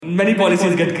many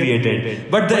policies get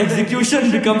created, but the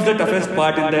execution becomes the toughest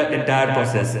part in the entire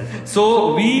process.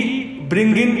 So we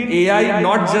bring in AI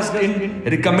not just in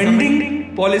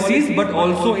recommending policies, but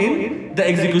also in the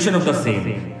execution of the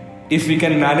same. If we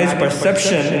can manage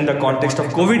perception in the context of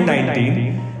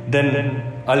COVID-19, then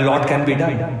a lot can be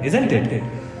done, isn't it?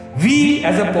 We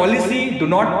as a policy do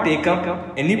not take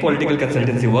up any political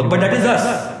consultancy work, but that is us.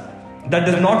 That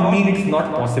does not mean it's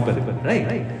not possible,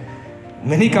 right?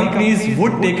 Many companies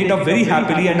would take it up very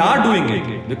happily and are doing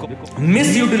it.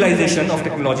 Misutilization of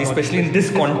technology, especially in this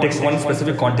context, one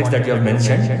specific context that you have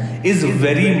mentioned, is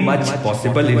very much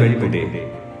possible even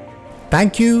today.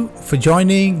 Thank you for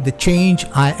joining the Change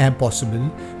I Am Possible,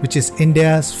 which is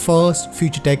India's first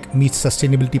Future Tech Meets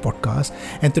Sustainability podcast.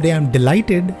 And today I'm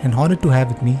delighted and honored to have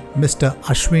with me Mr.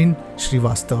 Ashwin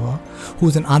Srivastava,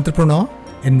 who's an entrepreneur,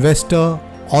 investor,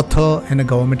 author, and a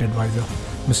government advisor.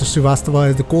 Mr. Srivastava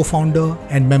is the co-founder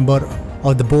and member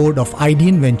of the board of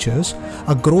Idean Ventures,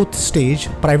 a growth stage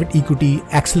private equity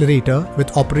accelerator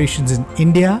with operations in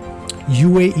India,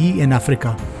 UAE, and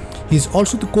Africa. He is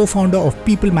also the co-founder of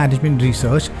people management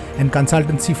research and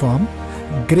consultancy firm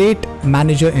Great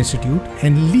Manager Institute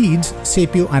and leads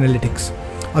Sapio Analytics,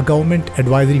 a government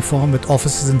advisory firm with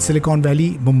offices in Silicon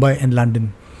Valley, Mumbai, and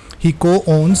London. He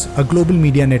co-owns a global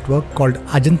media network called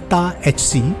Ajanta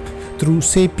HC through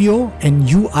Sapio and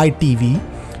UITV.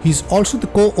 He is also the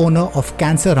co-owner of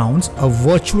Cancer Rounds, a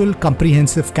virtual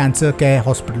comprehensive cancer care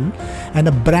hospital, and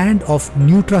a brand of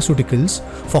nutraceuticals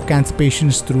for cancer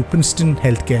patients through Princeton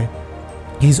Healthcare.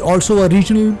 He is also a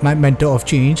regional mentor of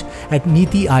change at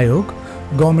Niti Aayog,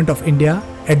 Government of India,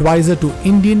 advisor to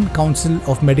Indian Council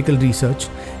of Medical Research,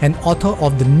 and author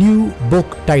of the new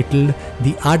book titled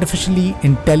The Artificially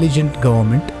Intelligent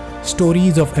Government: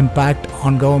 Stories of Impact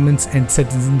on Governments and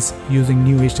Citizens Using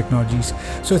New Age Technologies.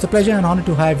 So it's a pleasure and honor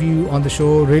to have you on the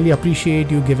show. Really appreciate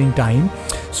you giving time.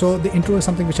 So the intro is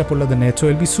something which I pulled out the net. So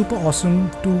it'll be super awesome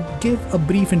to give a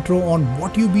brief intro on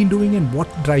what you've been doing and what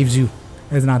drives you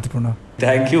as an entrepreneur.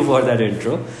 Thank you for that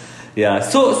intro. Yeah,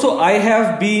 so I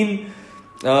have been,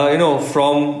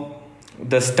 from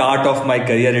the start of my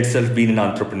career itself, been an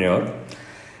entrepreneur.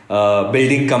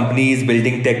 Building companies,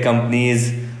 building tech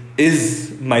companies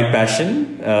is my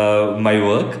passion, my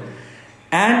work.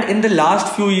 And in the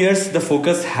last few years, the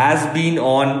focus has been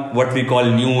on what we call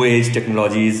new age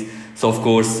technologies. So of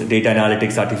course, data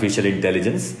analytics, artificial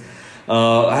intelligence.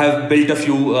 I have built a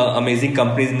few amazing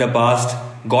companies in the past,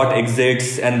 got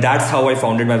exits, and that's how I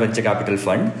founded my venture capital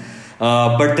fund.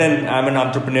 But then I'm an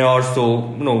entrepreneur, so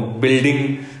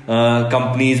building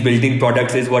companies, building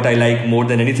products is what I like more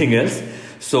than anything else.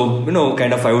 So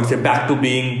I would say back to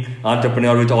being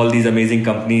entrepreneur with all these amazing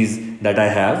companies that I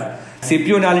have.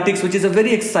 Sapio Analytics, which is a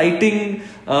very exciting,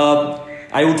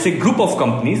 I would say, group of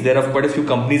companies. There are quite a few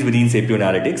companies within Sapio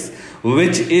Analytics,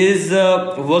 which is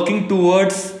working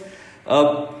towards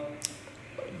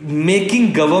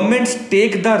making governments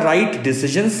take the right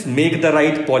decisions, make the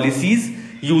right policies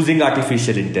using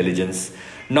artificial intelligence.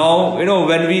 Now,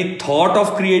 when we thought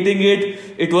of creating it,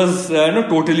 it was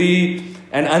totally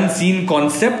an unseen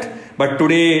concept. But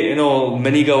today,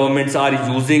 many governments are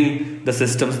using the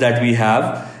systems that we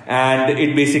have, and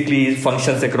it basically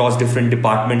functions across different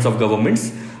departments of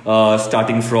governments,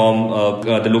 starting from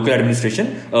the local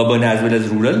administration, urban as well as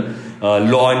rural,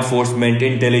 law enforcement,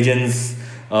 intelligence,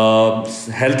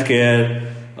 healthcare,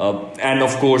 and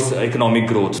of course economic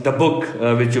growth. The book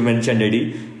which you mentioned,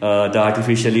 Eddie, The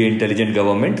Artificially Intelligent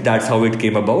Government, that's how it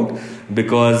came about,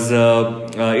 because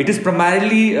it is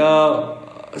primarily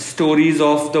stories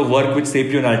of the work which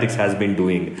Sapio Analytics has been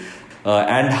doing,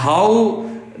 and how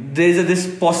there is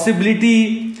this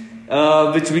possibility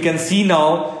which we can see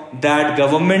now that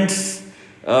governments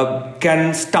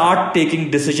can start taking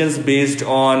decisions based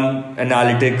on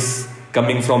analytics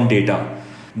coming from data.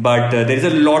 But there is a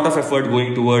lot of effort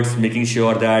going towards making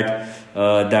sure that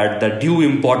the due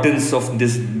importance of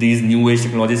these new age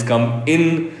technologies come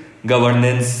in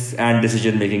governance and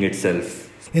decision making itself.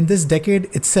 In this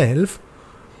decade itself,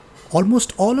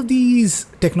 almost all of these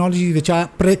technologies which are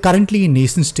currently in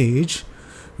nascent stage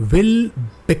will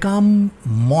become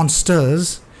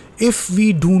monsters if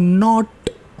we do not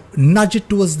nudge it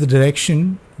towards the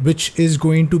direction which is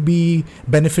going to be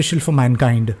beneficial for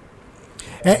mankind.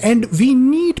 And we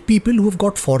need people who have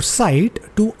got foresight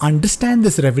to understand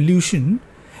this revolution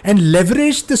and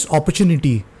leverage this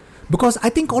opportunity, because I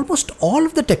think almost all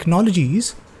of the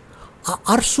technologies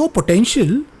are so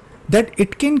potential that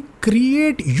it can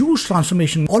create huge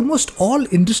transformation. Almost all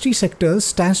industry sectors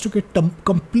stands to get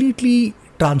completely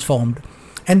transformed,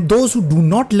 and those who do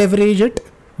not leverage it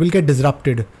will get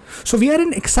disrupted. So we are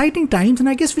in exciting times, and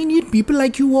I guess we need people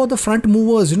like you who are the front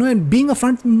movers, and being a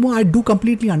front mover, I do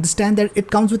completely understand that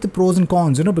it comes with the pros and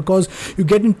cons, because you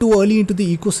get in too early into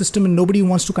the ecosystem and nobody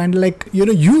wants to kind of like,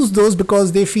 use those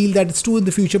because they feel that it's too in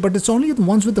the future, but it's only the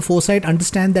ones with the foresight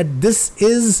understand that this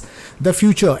is the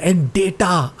future. And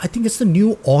data, I think it's the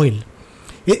new oil.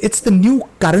 It's the new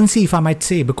currency, if I might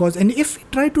say, and if we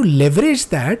try to leverage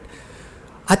that,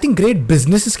 I think great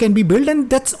businesses can be built, and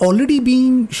that's already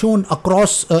being shown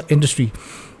across industry.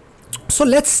 So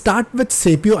let's start with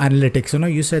Sapio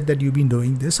Analytics. You said that you've been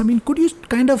doing this. I mean, could you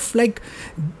kind of like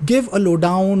give a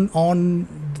lowdown on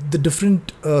the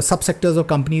different subsectors of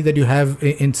company that you have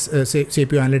in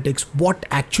Sapio Analytics? What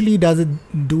actually does it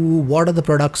do? What are the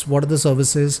products? What are the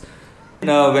services?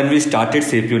 When we started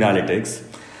Sapio Analytics,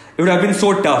 it would have been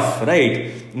so tough,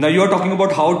 right? Now you are talking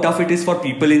about how tough it is for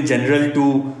people in general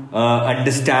to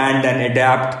understand and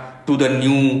adapt to the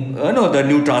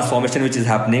new transformation which is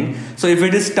happening. So if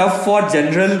it is tough for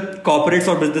general corporates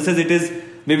or businesses, it is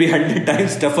maybe 100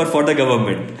 times tougher for the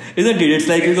government, isn't it? It's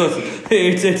like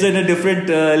it's in a different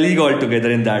league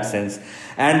altogether in that sense.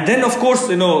 And then of course,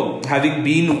 having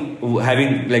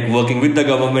working with the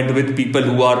government, with people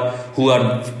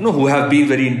who have been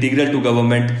very integral to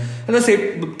government. And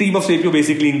the team of Sapio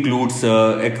basically includes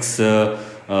civil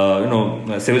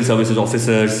services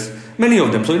officers, many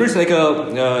of them. So it's like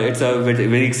it's a very,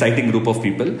 very exciting group of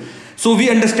people. So we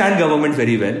understand government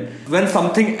very well. When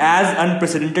something as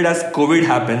unprecedented as COVID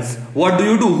happens, what do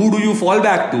you do? Who do you fall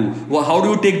back to? How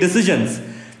do you take decisions?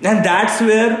 And that's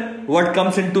where what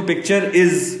comes into picture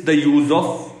is the use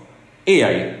of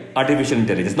AI, artificial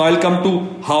intelligence. Now I'll come to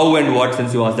how and what,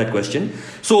 since you asked that question.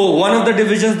 So one of the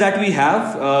divisions that we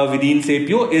have within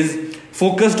Sapio is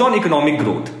focused on economic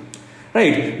growth.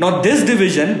 Right. Now this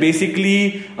division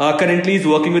basically currently is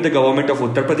working with the government of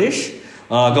Uttar Pradesh,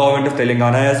 government of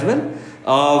Telangana as well,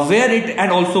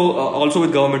 and also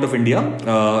with government of India,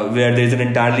 where there is an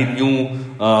entirely new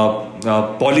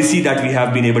policy that we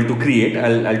have been able to create.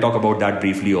 I'll talk about that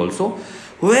briefly also,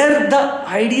 where the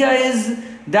idea is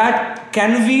that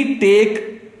can we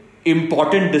take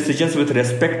important decisions with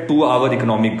respect to our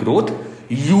economic growth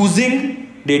using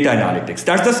data analytics.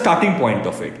 That's the starting point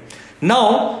of it.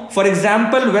 Now, for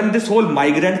example, when this whole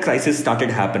migrant crisis started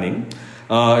happening,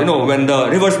 when the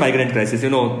reverse migrant crisis,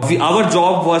 our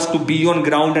job was to be on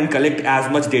ground and collect as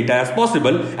much data as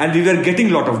possible, and we were getting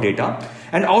a lot of data.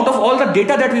 And out of all the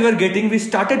data that we were getting, the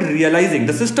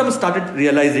system started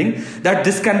realizing that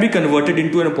this can be converted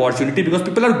into an opportunity, because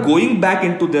people are going back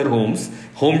into their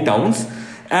hometowns,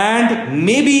 and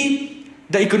maybe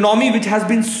the economy, which has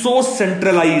been so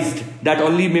centralized that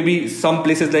only maybe some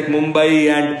places like Mumbai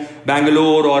and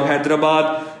Bangalore or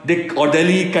Hyderabad or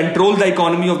Delhi control the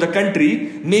economy of the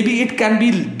country, maybe it can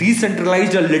be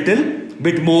decentralized a little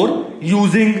bit more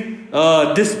using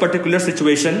this particular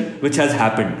situation which has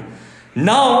happened.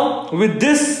 Now, with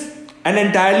this, an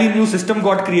entirely new system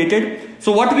got created.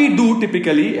 So what we do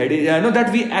typically, I know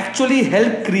that we actually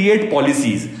help create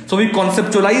policies. So we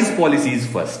conceptualize policies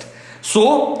first.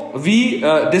 So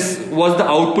this was the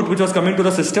output which was coming to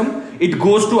the system. It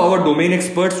goes to our domain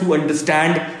experts who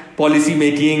understand policy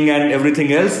making and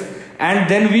everything else. And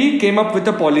then we came up with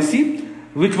a policy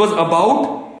which was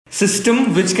about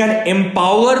system which can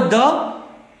empower the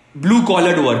blue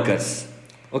collared workers.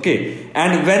 Okay.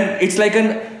 And when it's like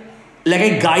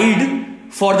a guide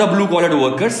for the blue collared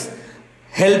workers,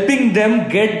 helping them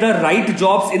get the right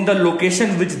jobs in the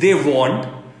location which they want.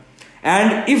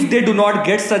 And if they do not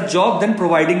get such job, then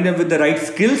providing them with the right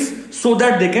skills so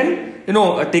that they can,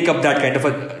 take up that kind of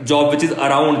a job which is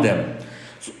around them.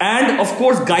 And of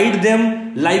course, guide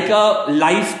them like a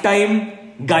lifetime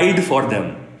guide for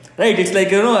them. Right? It's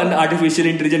like, an artificial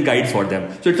intelligence guide for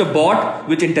them. So it's a bot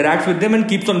which interacts with them and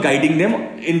keeps on guiding them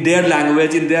in their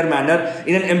language, in their manner,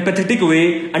 in an empathetic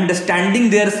way, understanding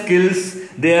their skills,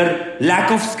 their lack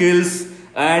of skills,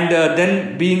 and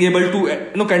then being able to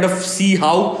kind of see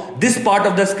how this part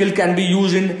of the skill can be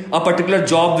used in a particular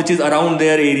job which is around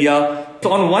their area.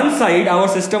 So on one side, our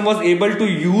system was able to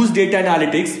use data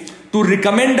analytics to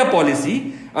recommend a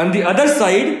policy. On the other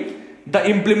side, the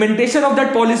implementation of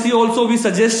that policy also we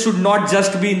suggest should not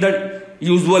just be in the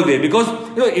usual way, because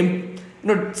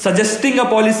suggesting a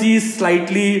policy is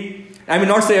slightly, I'll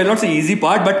not say easy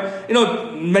part, but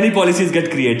many policies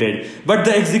get created, but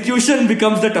the execution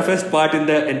becomes the toughest part in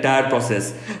the entire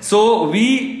process. So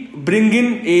we bring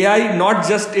in AI not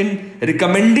just in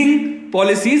recommending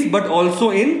policies, but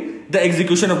also in the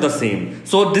execution of the same.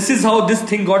 So this is how this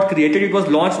thing got created. It was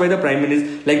launched by the Prime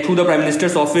Minister, through the Prime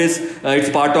Minister's office. It's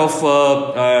part of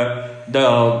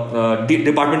the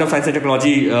Department of Science and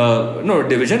Technology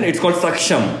division. It's called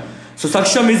Saksham. So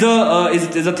Saksham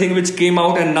is a thing which came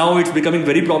out, and now it's becoming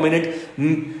very prominent.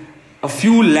 A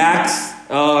few lakhs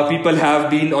people have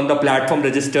been on the platform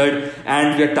registered,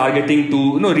 and we are targeting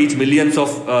to reach millions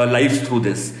of lives through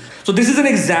this. So this is an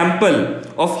example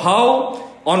of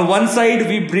how on one side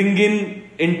we bring in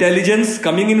intelligence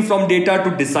coming in from data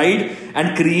to decide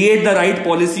and create the right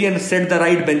policy and set the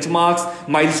right benchmarks,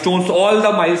 milestones. All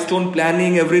the milestone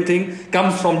planning, everything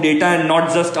comes from data and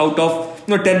not just out of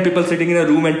 10 people sitting in a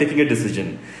room and taking a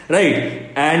decision, right?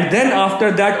 And then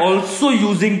after that, also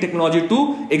using technology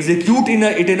to execute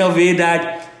it in a way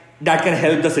that can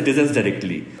help the citizens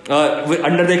directly.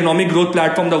 Under the economic growth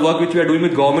platform, the work which we are doing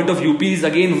with government of UP is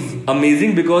again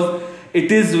amazing, because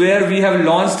it is where we have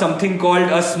launched something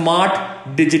called a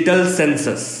smart digital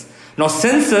census. Now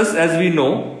census, as we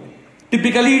know,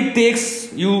 typically it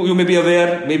takes, you may be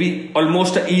aware, maybe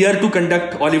almost a year to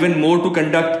conduct, or even more to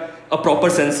conduct a proper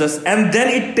census, and then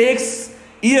it takes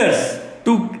years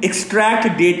to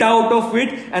extract data out of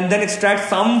it and then extract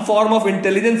some form of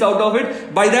intelligence out of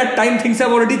it. By that time, things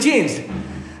have already changed.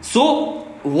 So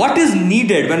what is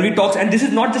needed when we talk, and this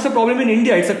is not just a problem in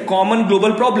India, it's a common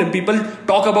global problem. People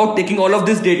talk about taking all of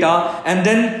this data, and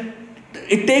then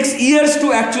it takes years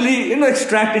to actually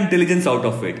extract intelligence out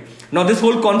of it. Now this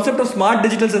whole concept of smart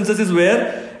digital census is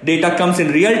where data comes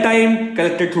in real time,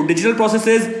 collected through digital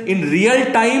processes. In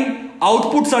real time,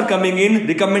 outputs are coming in,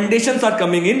 recommendations are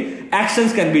coming in,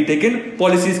 actions can be taken,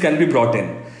 policies can be brought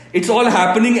in. It's all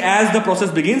happening as the process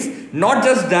begins. Not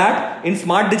just that, in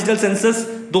smart digital census,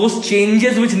 those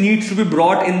changes which needs to be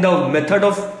brought in the method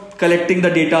of collecting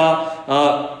the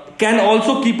data can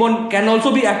also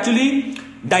be actually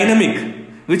dynamic.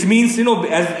 Which means,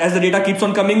 as the data keeps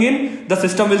on coming in, the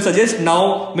system will suggest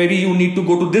now maybe you need to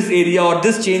go to this area, or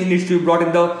this change needs to be brought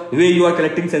in the way you are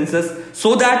collecting census,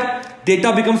 so that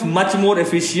data becomes much more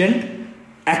efficient,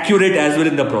 accurate as well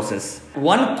in the process.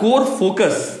 One core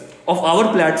focus of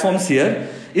our platforms here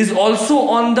is also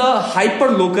on the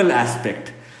hyper-local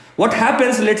aspect. What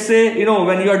happens, let's say,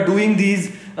 when you are doing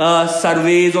these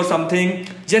surveys or something,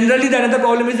 generally the another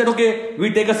problem is that, okay, we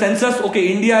take a census, okay,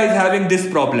 India is having this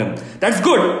problem. That's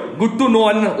good to know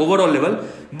on an overall level.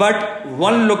 But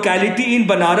one locality in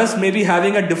Banaras may be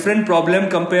having a different problem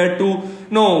compared to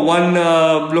one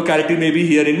locality maybe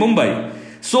here in Mumbai.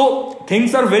 So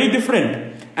things are very different.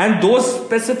 And those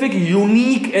specific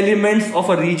unique elements of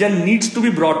a region needs to be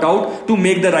brought out to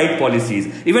make the right policies.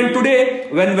 Even today,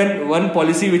 when one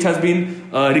policy which has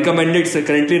been recommended,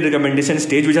 currently in recommendation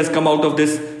stage, which has come out of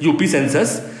this UP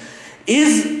census,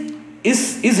 is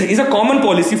a common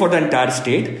policy for the entire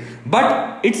state,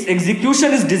 but its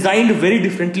execution is designed very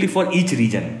differently for each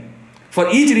region. For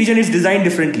each region, it's designed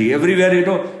differently.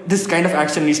 Everywhere, this kind of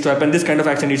action needs to happen, this kind of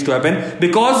action needs to happen,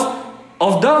 because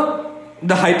of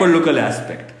the hyper-local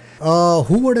aspect.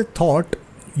 Who would have thought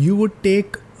you would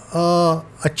take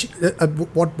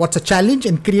what's a challenge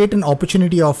and create an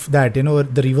opportunity of that?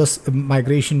 The reverse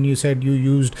migration you said you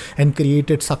used and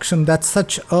created Saksham. That's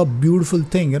such a beautiful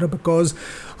thing, because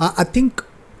I think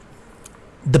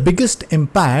the biggest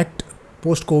impact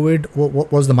post-COVID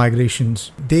was the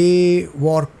migrations. They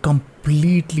were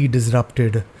completely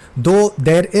disrupted. Though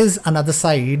there is another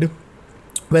side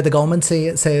where the government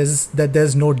says that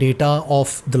there's no data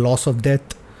of the loss of death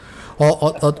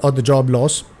or the job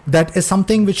loss. That is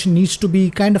something which needs to be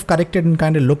kind of corrected and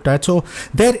kind of looked at. So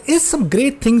there is some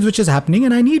great things which is happening,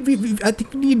 and I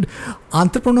think we need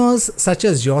entrepreneurs such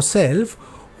as yourself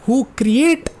who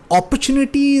create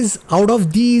opportunities out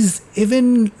of these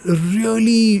even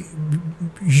really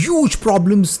huge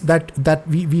problems that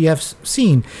we have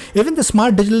seen. Even the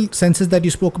smart digital census that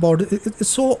you spoke about is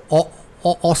so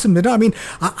awesome.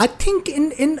 I think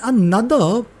in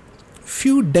another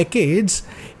few decades,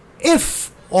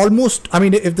 if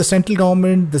the central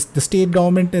government, the state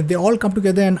government, they all come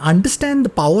together and understand the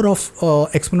power of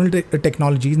exponential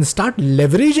technologies and start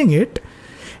leveraging it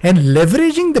and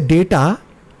leveraging the data,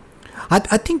 I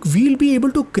think we'll be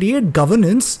able to create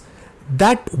governance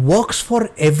that works for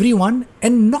everyone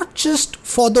and not just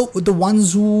for the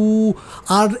ones who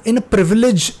are in a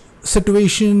privileged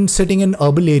situation sitting in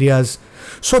urban areas.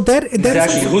 So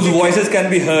exactly, whose voices can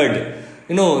be heard.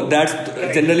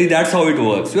 That's how it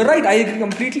works. You're right. I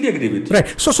completely agree with you.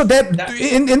 Right. So there,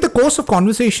 in the course of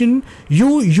conversation,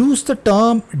 you use the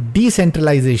term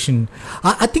decentralization.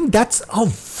 I think that's a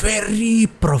very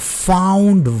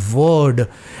profound word,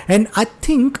 and I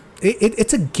think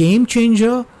it's a game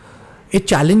changer. It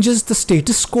challenges the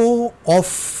status quo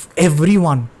of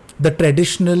everyone, the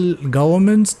traditional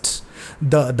governments,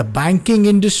 the banking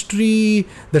industry,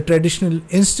 the traditional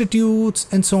institutes,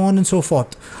 and so on and so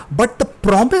forth. But the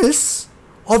promise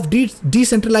of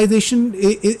decentralization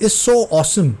is so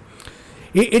awesome.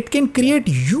 It can create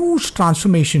huge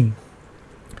transformation.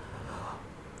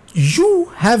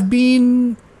 You have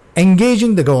been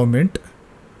engaging the government,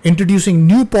 introducing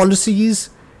new policies,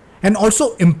 and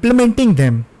also implementing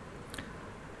them.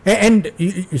 And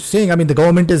you're saying, I mean, the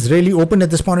government is really open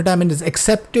at this point in time and has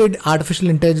accepted artificial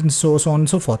intelligence, so on and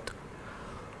so forth.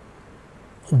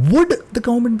 Would the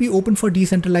government be open for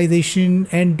decentralization?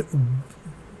 And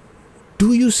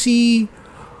do you see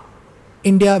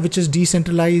India, which is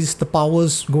decentralized, the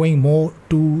powers going more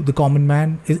to the common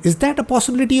man? Is that a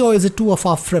possibility, or is it too a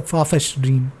far-fetched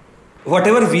dream?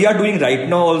 Whatever we are doing right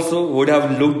now also would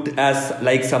have looked as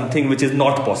like something which is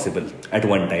not possible at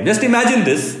one time. Just imagine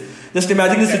this. Just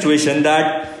imagine the situation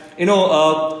that,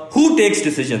 who takes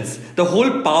decisions? The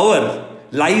whole power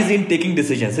lies in taking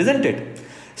decisions, isn't it?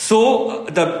 So,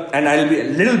 and I'll be a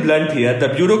little blunt here, the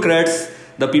bureaucrats,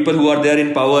 the people who are there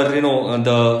in power,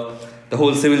 the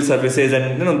whole civil services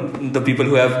and, the people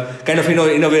who have kind of,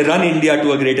 in a way run India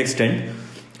to a great extent,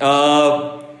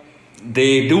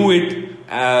 they do it,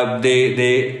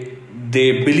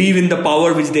 they believe in the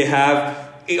power which they have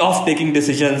of taking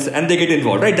decisions, and they get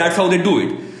involved, right? That's how they do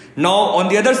it. Now, on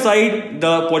the other side,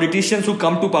 the politicians who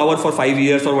come to power for 5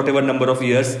 years or whatever number of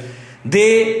years,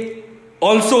 they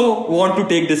also want to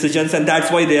take decisions, and that's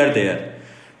why they are there.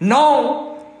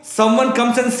 Now, someone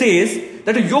comes and says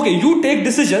that, okay, you take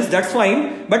decisions, that's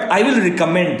fine, but I will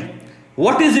recommend.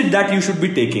 What is it that you should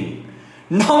be taking?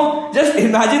 Now, just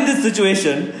imagine this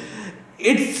situation.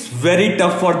 It's very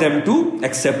tough for them to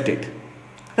accept it,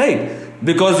 right?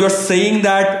 Because you're saying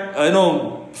that,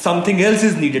 something else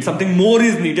is needed, something more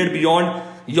is needed beyond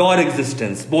your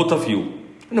existence, both of you,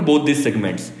 both these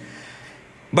segments.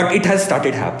 But it has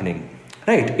started happening,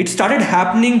 right? It started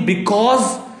happening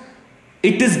because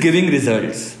it is giving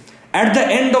results. At the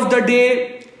end of the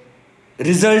day,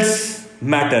 results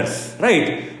matters,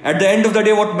 right? At the end of the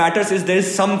day, what matters is there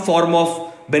is some form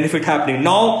of benefit happening.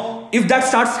 Now, if that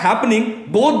starts happening,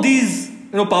 both these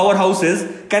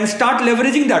powerhouses can start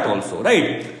leveraging that also,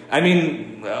 right? I mean,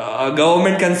 a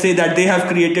government can say that they have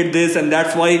created this, and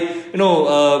that's why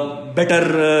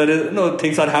better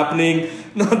things are happening.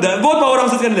 Both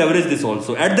powerhouses can leverage this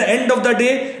also. At the end of the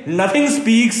day, nothing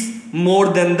speaks more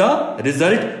than the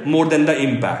result, more than the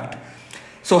impact.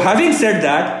 So, having said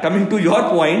that, coming to your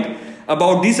point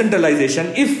about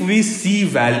decentralization, if we see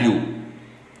value,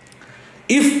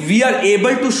 if we are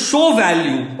able to show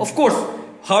value, of course,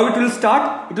 how it will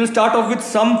start? It will start off with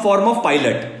some form of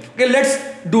pilot. Okay, let's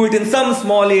do it in some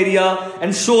small area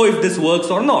and show if this works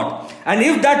or not. And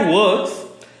if that works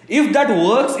in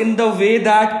the way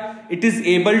that it is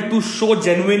able to show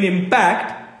genuine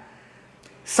impact,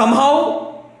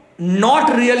 somehow not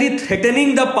really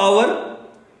threatening the power,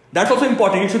 that's also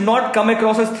important. It should not come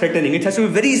across as threatening. It has to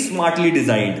be very smartly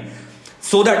designed.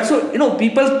 So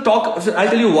people talk, so I'll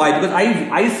tell you why, because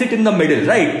I sit in the middle,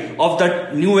 right, of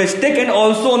that new age tech and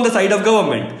also on the side of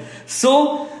government.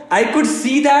 So I could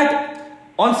see that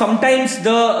on sometimes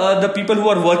the people who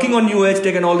are working on new age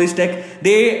tech and all this tech,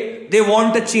 they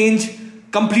want a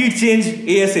complete change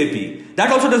ASAP.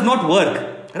 That also does not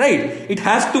work, right? It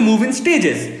has to move in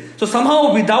stages. So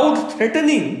somehow without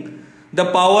threatening the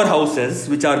powerhouses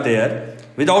which are there,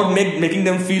 without making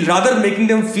them feel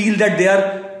that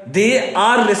they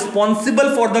are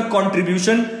responsible for the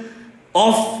contribution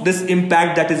of this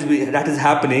impact that is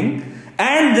happening.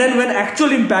 And then when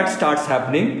actual impact starts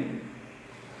happening,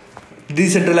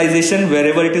 decentralization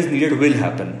wherever it is needed will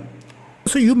happen.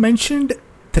 So you mentioned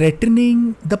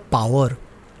threatening the power.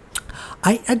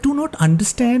 I do not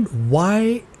understand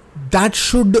why that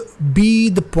should be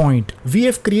the point. We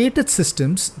have created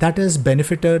systems that has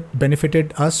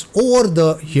benefited us over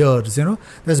the years.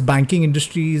 There's banking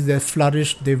industries, they've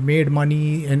flourished, they've made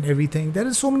money and everything. There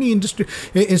are so many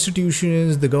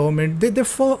institutions, the government,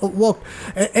 they've worked.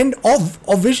 And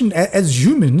our vision as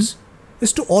humans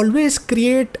is to always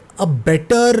create a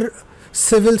better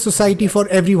civil society for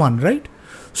everyone, right?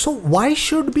 So why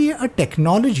should be a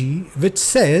technology which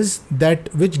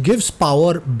gives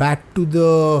power back to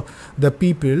the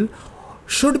people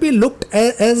should be looked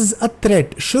at as a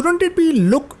threat? Shouldn't it be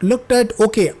looked at,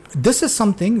 okay, this is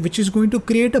something which is going to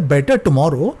create a better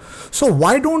tomorrow, so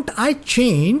why don't I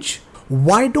change?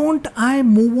 Why don't I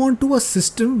move on to a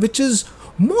system which is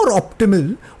more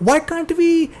optimal? Why can't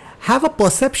we have a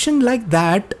perception like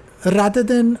that rather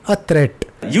than a threat?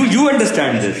 You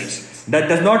understand this. That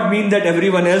does not mean that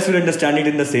everyone else will understand it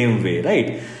in the same way,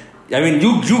 right? I mean,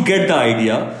 you get the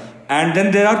idea. And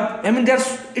then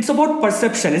it's about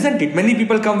perception, isn't it? Many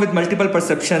people come with multiple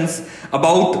perceptions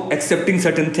about accepting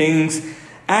certain things.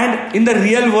 And in the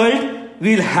real world,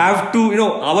 we'll have to,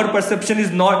 our perception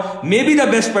is not maybe the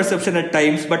best perception at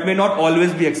times, but may not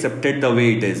always be accepted the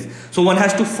way it is. So one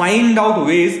has to find out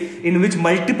ways in which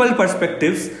multiple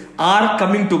perspectives are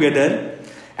coming together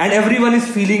and everyone is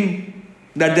feeling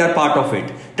that they are part of it.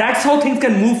 That's how things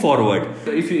can move forward.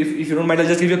 If you don't mind, I'll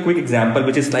just give you a quick example,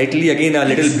 which is slightly again a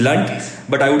little blunt,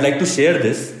 but I would like to share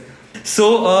this.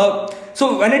 So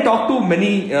when I talk to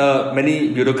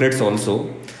many bureaucrats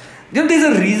also, there's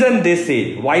a reason they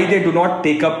say why they do not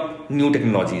take up new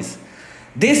technologies.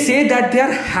 They say that they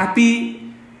are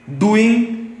happy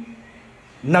doing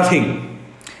nothing,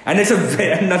 and it's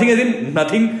nothing as in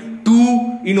nothing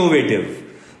too innovative,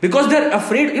 because they're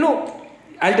afraid.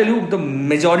 I'll tell you, the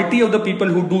majority of the people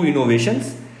who do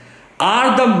innovations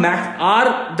are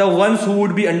the ones who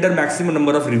would be under maximum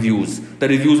number of reviews, the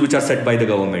reviews which are set by the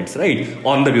governments, right,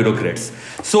 on the bureaucrats.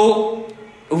 So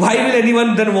why will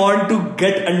anyone then want to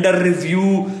get under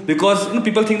review? Because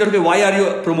people think that, okay, why are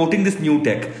you promoting this new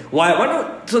tech? Why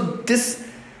not?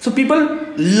 So people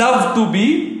love to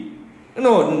be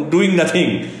doing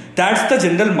nothing. That's the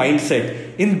general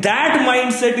mindset. In that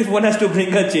mindset, if one has to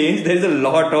bring a change, there is a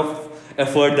lot of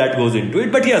effort that goes into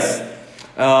it. But yes,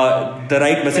 the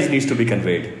right message needs to be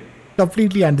conveyed.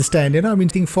 Completely understand. I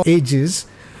think for ages,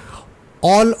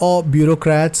 all our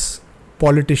bureaucrats,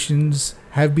 politicians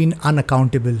have been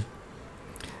unaccountable.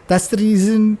 That's the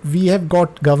reason we have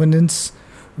got governance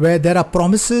where there are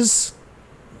promises,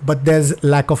 but there's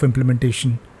lack of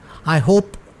implementation. I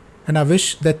hope and I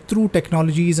wish that through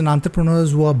technologies and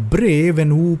entrepreneurs who are brave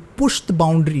and who push the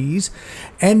boundaries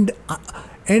and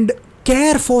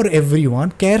care for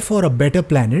everyone, care for a better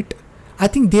planet, I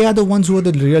think they are the ones who are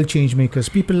the real change makers.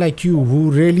 People like you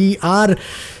who really are,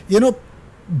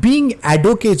 being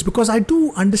advocates, because I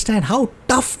do understand how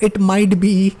tough it might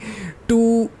be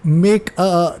to make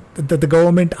the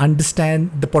government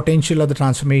understand the potential of the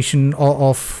transformation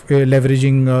of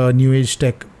leveraging new age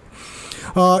tech.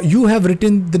 You have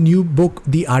written the new book,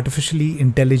 The Artificially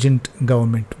Intelligent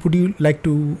Government. Would you like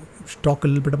to talk a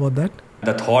little bit about that?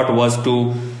 The thought was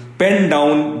to pen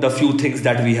down the few things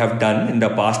that we have done in the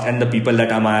past and the people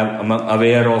that I'm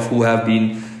aware of who have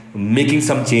been making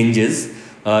some changes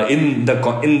in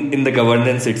the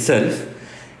governance itself,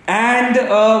 and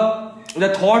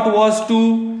the thought was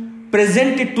to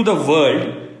present it to the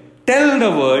world, tell the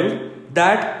world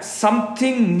that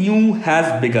something new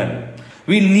has begun.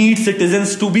 We need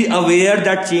citizens to be aware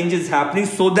that change is happening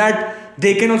so that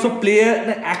they can also play an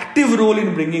active role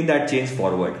in bringing that change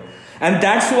forward. And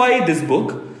that's why this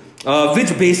book,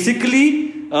 which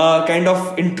basically kind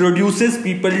of introduces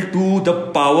people to the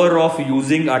power of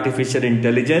using artificial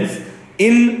intelligence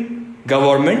in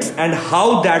governments and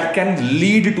how that can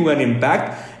lead to an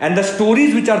impact. And the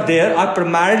stories which are there are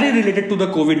primarily related to the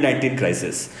COVID-19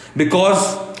 crisis,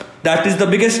 because that is the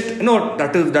biggest,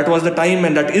 that was the time,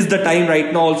 and that is the time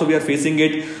right now also we are facing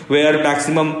it, where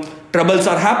maximum troubles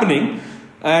are happening.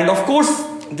 And of course,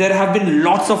 there have been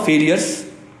lots of failures,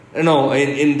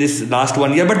 in this last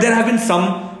 1 year, but there have been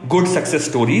some good success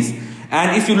stories.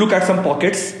 And if you look at some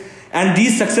pockets, and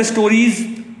these success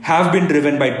stories have been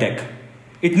driven by tech,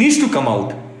 it needs to come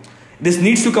out. This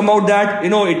needs to come out that,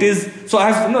 it is, so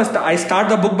I start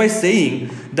the book by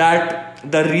saying that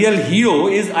the real hero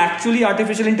is actually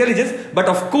artificial intelligence, but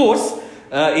of course,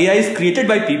 AI is created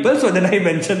by people. So then I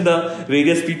mentioned the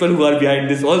various people who are behind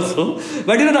this also.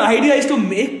 But the idea is to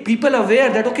make people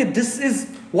aware that, okay, this is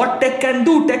what tech can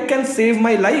do. Tech can save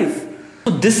my life.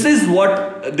 So this is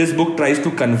what this book tries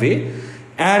to convey,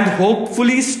 and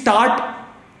hopefully start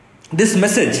this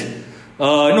message,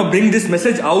 bring this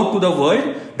message out to the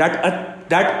world that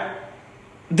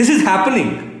this is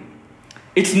happening.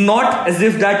 It's not as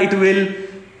if that it will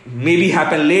maybe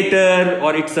happen later,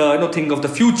 or it's a thing of the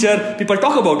future. People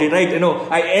talk about it, right?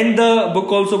 I end the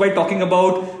book also by talking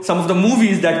about some of the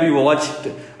movies that we watched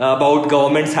about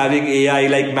governments having AI,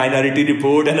 like Minority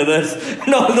Report and others,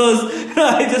 and all those.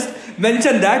 I just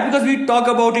mentioned that because we talk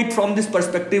about it from this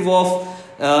perspective of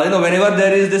whenever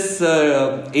there is this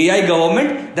AI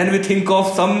government, then we think of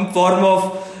some form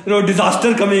of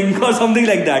disaster coming or something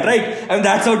like that, right? And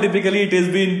that's how typically it has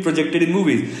been projected in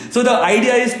movies. So the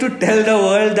idea is to tell the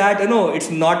world that it's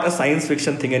not a science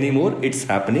fiction thing anymore. It's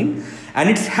happening, and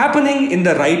it's happening in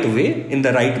the right way, in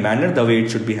the right manner, the way it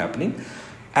should be happening.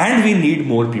 And we need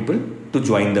more people to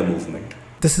join the movement.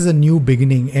 This is a new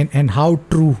beginning, and how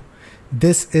true.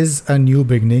 This is a new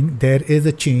beginning. There is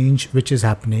a change which is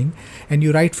happening. And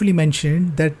you rightfully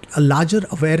mentioned that a larger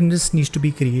awareness needs to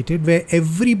be created where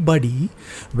everybody,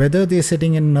 whether they're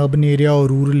sitting in an urban area or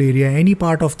rural area, any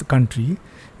part of the country,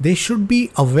 they should be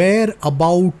aware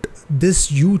about this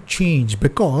huge change,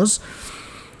 because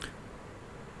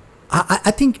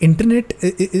I think internet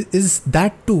is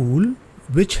that tool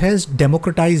which has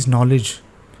democratized knowledge.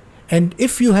 And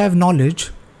if you have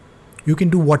knowledge, you can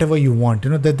do whatever you want.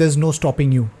 There's no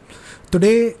stopping you.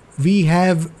 Today, we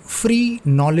have free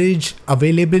knowledge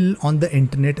available on the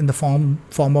internet in the form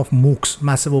of MOOCs,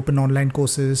 massive open online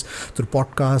courses, through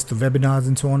podcasts, through webinars,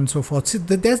 and so on and so forth. So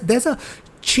there's a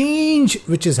change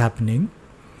which is happening.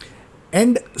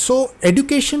 And so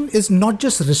education is not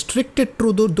just restricted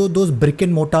to those brick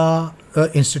and mortar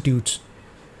institutes.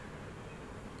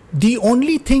 The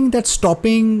only thing that's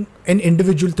stopping an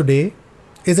individual today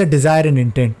is a desire and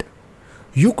intent.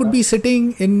 You could be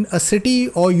sitting in a city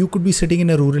or you could be sitting in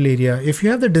a rural area. If you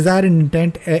have the desire and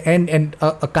intent and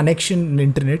a connection in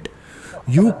internet,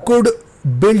 you could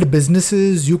build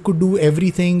businesses, you could do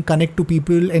everything, connect to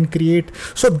people and create.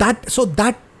 So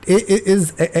that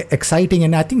is exciting.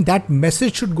 And I think that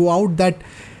message should go out that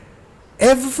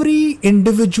every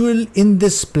individual in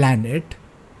this planet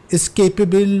is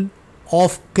capable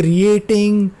of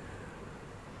creating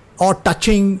or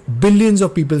touching billions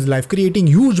of people's life, creating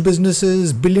huge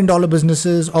businesses, billion-dollar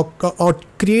businesses, or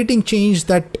creating change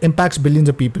that impacts billions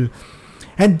of people.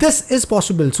 And this is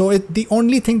possible. So the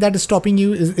only thing that is stopping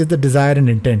you is the desire and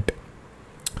intent.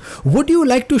 Would you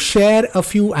like to share a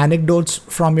few anecdotes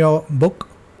from your book?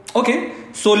 Okay,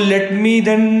 so let me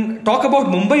then talk about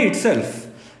Mumbai itself.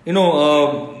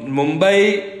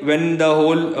 Mumbai, when the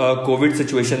whole COVID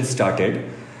situation started,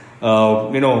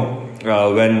 when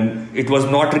it was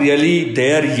not really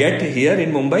there yet here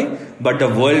in Mumbai, but the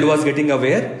world was getting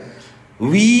aware,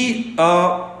 we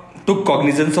took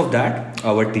cognizance of that.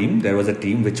 Our team, there was a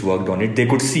team which worked on it. They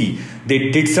could see,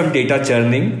 they did some data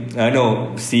churning,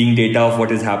 seeing data of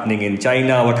what is happening in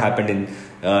China, what happened in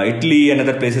Italy and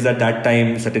other places at that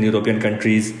time, certain European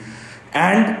countries.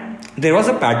 And there was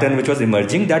a pattern which was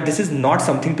emerging that this is not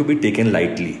something to be taken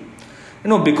lightly.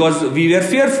 Because we were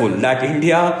fearful that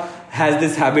India has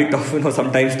this habit of,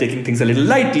 sometimes taking things a little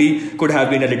lightly, could have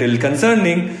been a little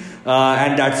concerning.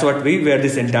 And that's where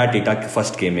this entire data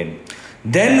first came in.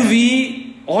 Then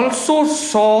we also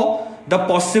saw the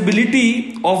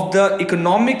possibility of the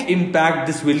economic impact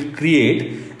this will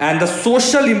create and the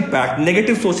social impact,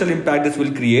 negative social impact this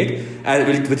will create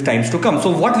with times to come.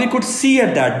 So what we could see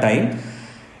at that time,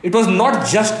 it was not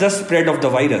just the spread of the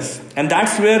virus. And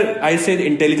that's where I say the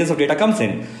intelligence of data comes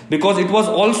in. Because it was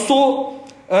also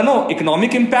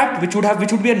economic impact, which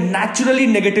would be a naturally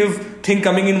negative thing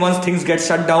coming in once things get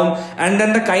shut down. And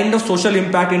then the kind of social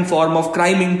impact in form of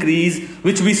crime increase,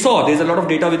 which we saw. There's a lot of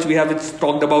data which we have which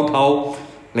talked about how,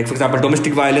 like for example,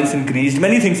 domestic violence increased,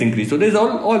 many things increased. So there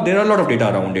are a lot of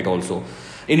data around it also.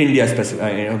 In India,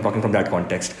 I'm talking from that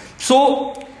context.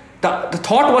 So the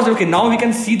thought was, okay, now we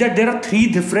can see that there are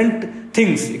three different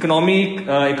things: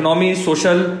 economy,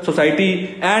 social,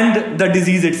 society, and the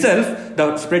disease itself,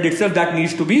 the spread itself, that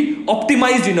needs to be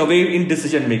optimized in a way in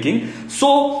decision making.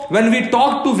 So when we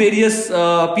talked to various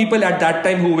people at that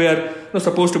time who were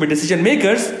supposed to be decision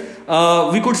makers,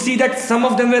 we could see that some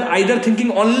of them were either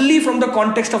thinking only from the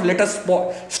context of let us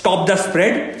stop the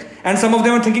spread, and some of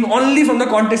them were thinking only from the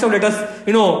context of let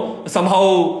us,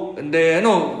 somehow the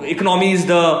economy is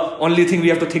the only thing we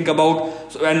have to think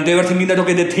about. So, and they were thinking that,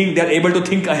 okay, they are able to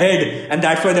think ahead, and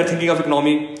that's why they're thinking of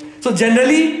economy. So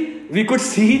generally, we could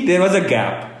see there was a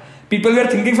gap. People were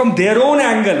thinking from their own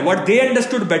angle, what they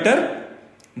understood better.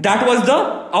 That was the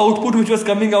output which was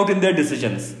coming out in their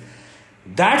decisions.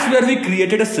 That's where we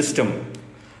created a system,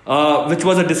 which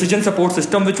was a decision support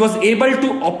system, which was able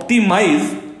to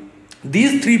optimize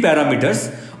these three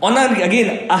parameters on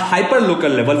a hyper-local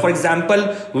level. For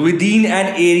example, within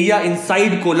an area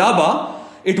inside Colaba,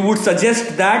 it would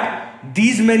suggest that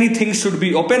these many things should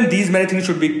be open, these many things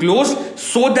should be closed,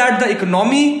 so that the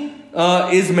economy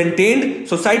is maintained,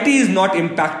 society is not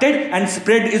impacted, and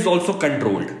spread is also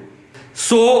controlled.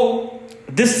 So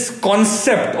this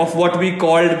concept of what we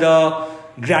called the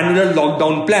granular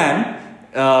lockdown plan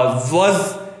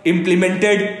was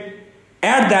implemented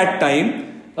at that time.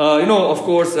 Of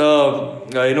course,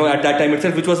 at that time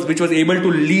itself, which was able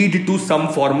to lead to some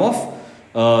form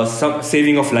of some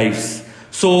saving of lives.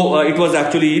 So it was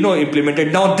actually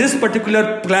implemented. Now this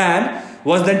particular plan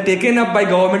was then taken up by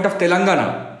government of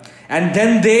Telangana, and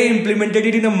then they implemented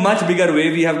it in a much bigger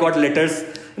way. We have got letters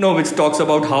which talks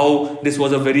about how this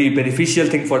was a very beneficial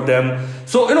thing for them.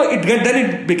 So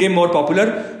it became more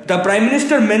popular. The Prime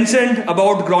Minister mentioned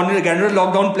about granular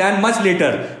lockdown plan much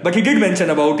later, but he did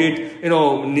mention about it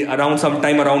around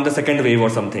sometime around the second wave or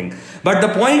something. But the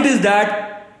point is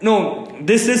that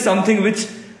this is something which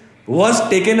was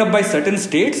taken up by certain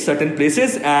states, certain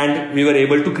places, and we were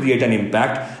able to create an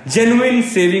impact. Genuine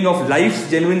saving of lives,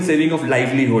 genuine saving of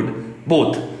livelihood,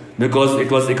 both. because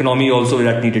it was economy also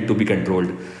that needed to be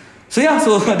controlled. So yeah,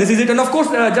 so this is it. And of course,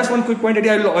 just one quick point, Eddie,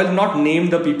 I'll not name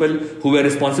the people who were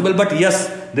responsible, but yes,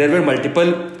 there were multiple.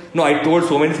 No, I told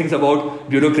so many things about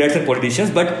bureaucrats and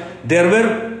politicians, but there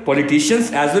were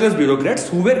politicians as well as bureaucrats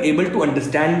who were able to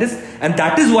understand this, and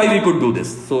that is why we could do this.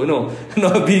 So,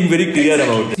 being very clear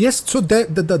about it. Yes, so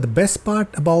the best part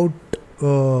about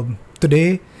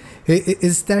today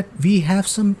is that we have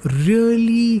some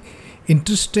really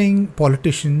interesting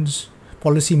politicians,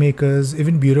 policymakers,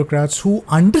 even bureaucrats who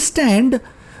understand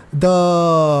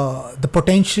the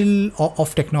potential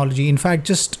of technology. In fact,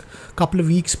 just a couple of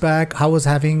weeks back, I was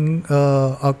having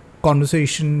a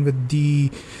conversation with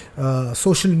the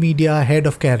social media head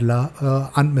of Kerala,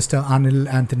 Mr. Anil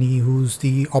Anthony, who's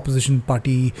the opposition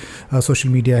party social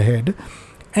media head.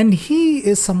 And he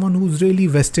is someone who's really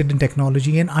vested in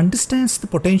technology and understands the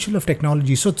potential of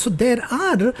technology. So there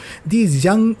are these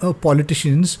young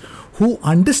politicians who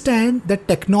understand that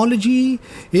technology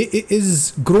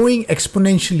is growing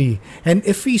exponentially. And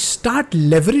if we start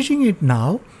leveraging it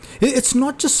now, it's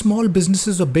not just small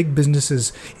businesses or big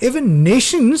businesses. Even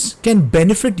nations can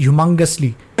benefit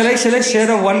humongously. Shall I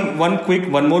share one more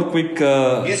quick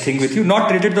thing with you?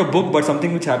 Not related to the book, but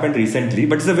something which happened recently.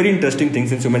 But it's a very interesting thing.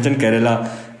 Since you mentioned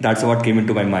Kerala, that's what came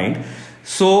into my mind.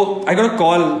 So I got a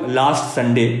call last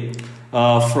Sunday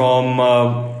from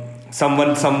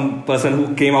some person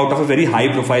who came out of a very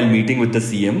high-profile meeting with the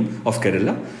CM of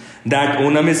Kerala that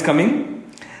Onam is coming,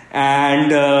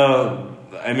 and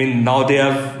now they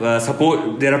have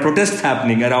there are protests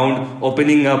happening around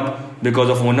opening up because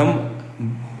of Onam,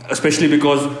 especially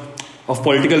because of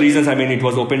political reasons. It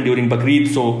was open during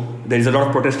Bakrid, so there is a lot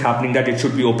of protest happening that it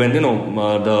should be open.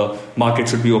 The market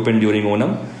should be open during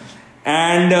Onam,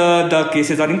 and the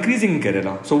cases are increasing in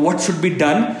Kerala. So what should be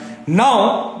done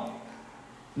now?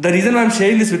 The reason why I'm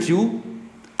sharing this with you,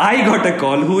 I got a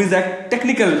call who is a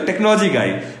technology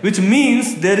guy, which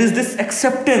means there is this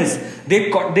acceptance.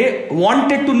 They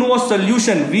wanted to know a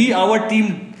solution. Our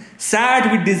team sat,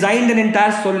 we designed an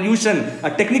entire solution, a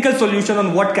technical solution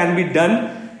on what can be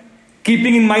done,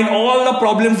 keeping in mind all the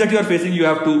problems that you are facing. You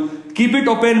have to keep it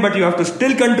open, but you have to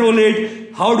still control it.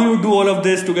 How do you do all of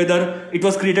this together? It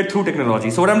was created through technology.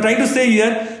 So what I'm trying to say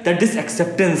here, that this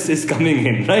acceptance is coming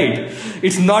in, right?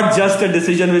 It's not just a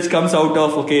decision which comes out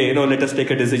of, let us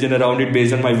take a decision around it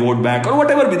based on my vote bank or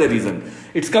whatever be the reason.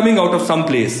 It's coming out of some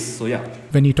place. So yeah.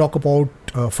 When you talk about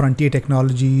frontier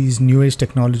technologies, new age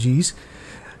technologies,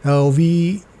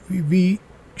 we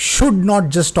should not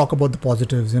just talk about the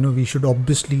positives. We should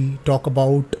obviously talk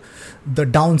about the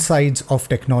downsides of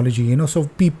technology. So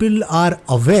people are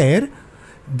aware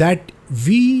that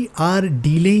we are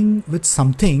dealing with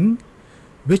something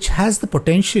which has the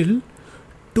potential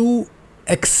to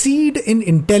exceed in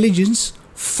intelligence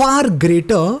far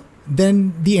greater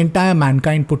than the entire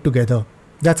mankind put together.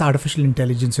 That's artificial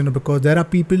intelligence, because there are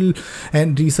people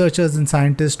and researchers and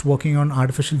scientists working on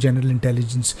artificial general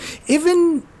intelligence.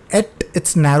 Even at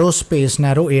its narrow space,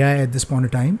 narrow AI at this point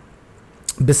in time,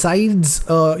 besides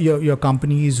your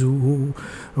companies who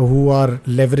are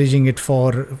leveraging it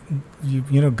for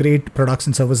great products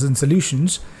and services and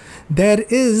solutions, there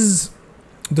is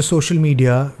the social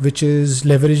media which is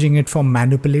leveraging it for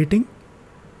manipulating,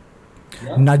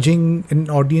 nudging an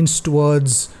audience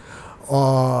towards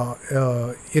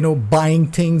buying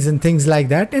things and things like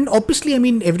that. And obviously,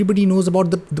 everybody knows about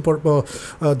the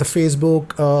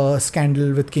Facebook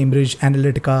scandal with Cambridge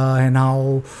Analytica and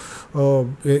how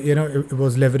it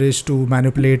was leveraged to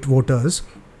manipulate voters.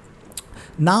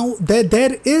 Now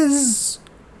there is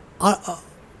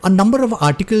a number of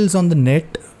articles on the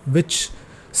net which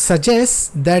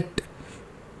suggests that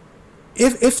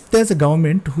if there's a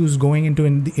government who's going into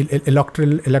the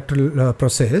electoral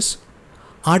process,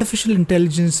 artificial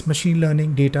intelligence, machine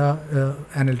learning, data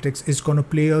analytics is going to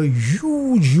play a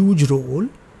huge role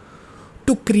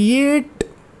to create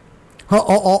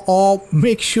or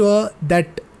make sure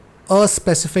that a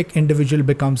specific individual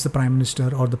becomes the prime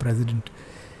minister or the president.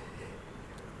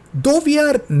 Though we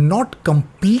are not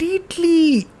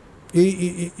completely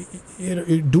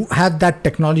do have that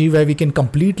technology where we can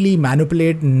completely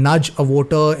manipulate, nudge a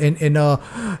voter in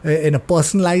a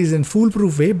personalized and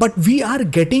foolproof way, but we are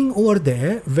getting over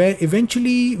there where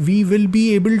eventually we will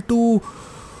be able to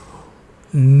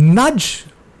nudge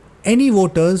any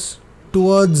voters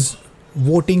towards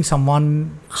voting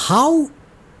someone. How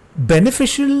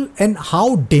beneficial and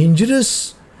how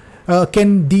dangerous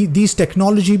can these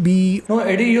technology be? No,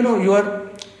 Eddie,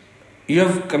 you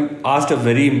have asked a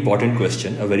very important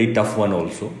question, a very tough one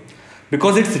also,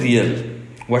 because it's real.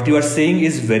 What you are saying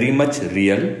is very much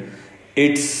real.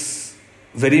 It's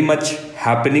very much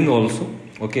happening also.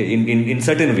 okay, in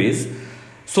certain ways.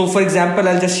 So for example,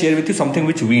 I'll just share with you something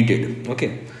which we did,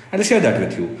 okay. I'll share that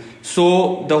with you.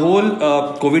 So the whole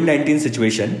COVID-19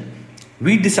 situation,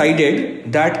 we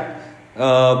decided that,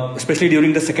 especially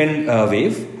during the second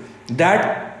wave,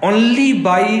 that only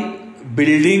by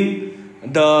building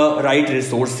the right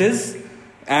resources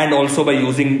and also by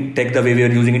using tech the way we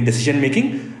are using in decision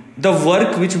making, the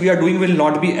work which we are doing will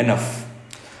not be enough.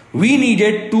 We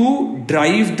needed to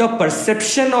drive the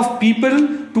perception of people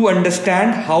to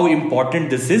understand how important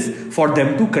this is for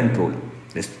them to control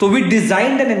this. So we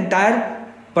designed an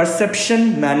entire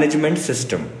perception management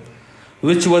system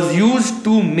which was used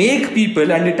to make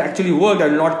people, and it actually worked, I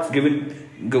will not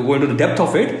go into the depth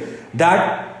of it,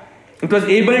 that it was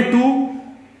able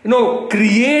to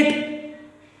create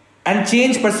and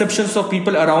change perceptions of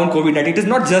people around COVID-19. It is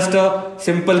not just a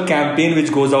simple campaign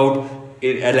which goes out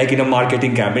like in a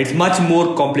marketing campaign. It's much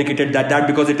more complicated than that,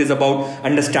 because it is about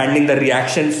understanding the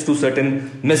reactions to certain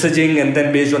messaging, and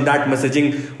then based on that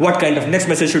messaging, what kind of next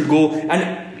message should go,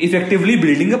 and effectively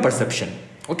building a perception.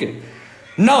 Okay.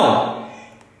 Now,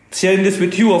 sharing this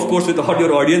with you, of course, with all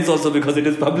your audience also, because it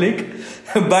is public.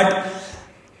 But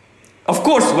of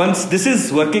course, once this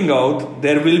is working out,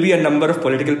 there will be a number of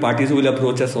political parties who will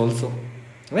approach us also,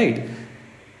 right?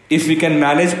 If we can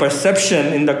manage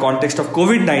perception in the context of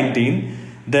COVID-19,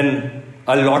 then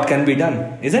a lot can be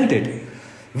done, isn't it?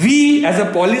 We as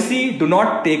a policy do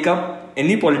not take up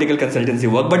any political consultancy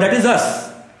work, but that is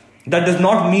us. That does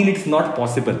not mean it's not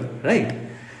possible, right?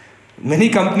 Many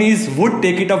companies would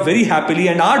take it up very happily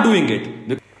and are doing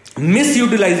it.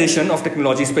 Misutilization of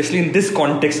technology, especially in this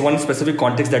context, one specific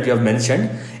context that you have mentioned,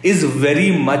 is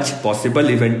very much possible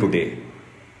even today.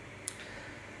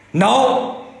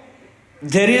 Now,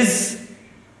 there is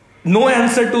no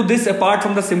answer to this apart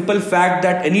from the simple fact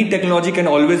that any technology can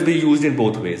always be used in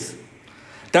both ways.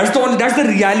 That's the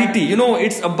reality.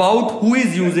 It's about who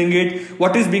is using it,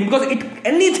 what is being, because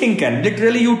anything can.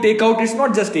 Literally, you take out, it's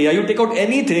not just AI, you take out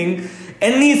anything,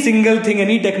 any single thing,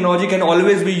 any technology can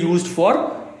always be used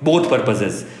for both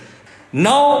purposes.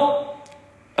 Now,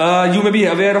 you may be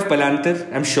aware of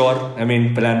Palantir, I'm sure. I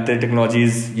mean, Palantir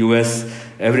Technologies, US,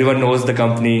 everyone knows the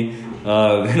company.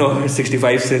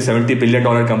 65, 70 billion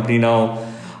dollar company now,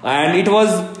 and it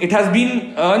has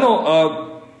been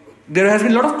there has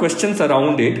been a lot of questions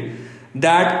around it,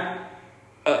 that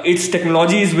its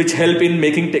technologies which help in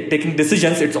taking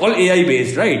decisions, it's all AI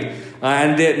based, right?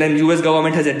 And then US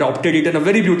government has adopted it in a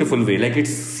very beautiful way, like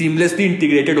it's seamlessly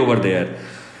integrated over there.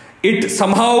 It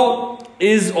somehow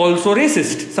is also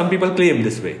racist, some people claim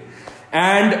this way.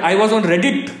 And I was on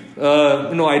Reddit,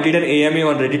 I did an AMA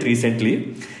on Reddit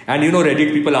recently. And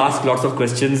Reddit people ask lots of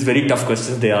questions, very tough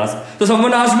questions they ask. So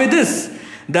someone asked me this,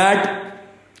 that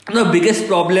the biggest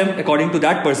problem, according to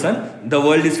that person, the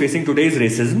world is facing today is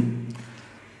racism.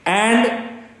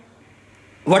 And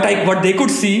what they could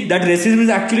see, that racism is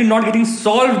actually not getting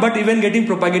solved, but even getting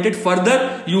propagated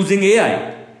further using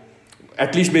AI.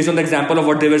 At least based on the example of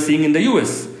what they were seeing in the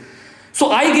US.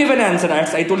 So I gave an answer.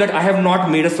 I told that I have not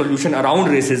made a solution around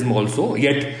racism also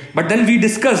yet. But then we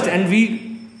discussed, and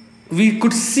we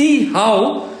could see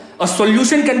how a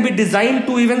solution can be designed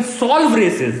to even solve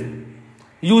racism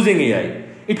using AI.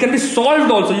 It can be solved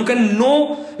also. You can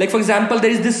know, like for example, there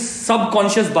is this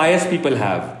subconscious bias people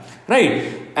have, right?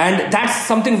 And that's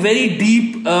something very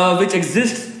deep which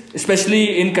exists,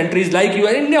 especially in countries like you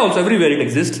and India also, everywhere it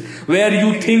exists, where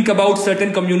you think about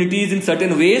certain communities in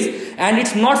certain ways, and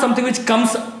it's not something which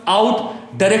comes out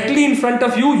directly in front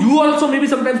of you. You also maybe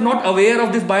sometimes not aware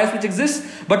of this bias which exists,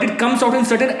 but it comes out in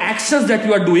certain actions that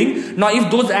you are doing. Now, if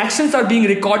those actions are being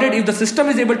recorded, if the system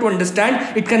is able to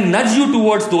understand, it can nudge you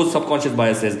towards those subconscious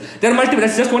biases. There are multiple,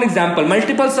 that's just one example.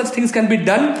 Multiple such things can be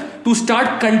done to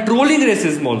start controlling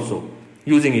racism also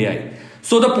using AI.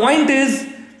 So the point is,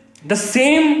 the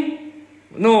same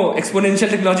exponential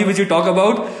technology which you talk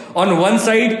about, on one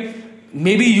side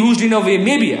may be used in a way,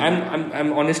 maybe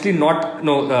I'm honestly not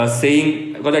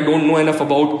saying, because I don't know enough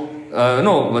about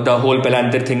the whole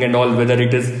Palantir thing and all, whether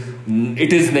it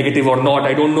is negative or not,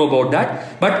 I don't know about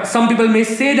that. But some people may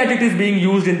say that it is being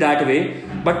used in that way,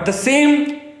 but the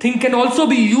same thing can also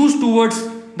be used towards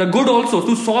the good also,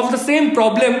 to solve the same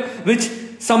problem which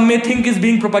some may think is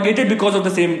being propagated because of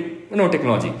the same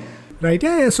technology. Right.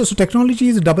 Yeah. So technology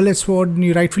is a double-edged sword, and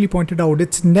you rightfully pointed out,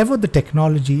 it's never the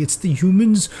technology, it's the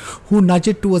humans who nudge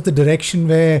it towards the direction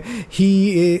where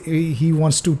he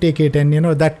wants to take it. And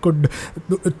that could,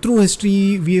 through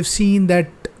history, we have seen that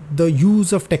the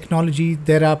use of technology,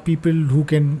 there are people who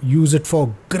can use it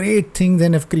for great things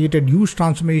and have created huge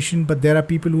transformation, but there are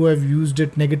people who have used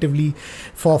it negatively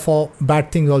for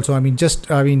bad things also.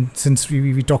 Since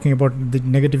we're talking about the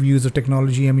negative use of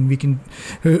technology, we can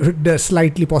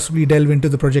slightly possibly delve into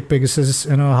the Project Pegasus,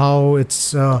 how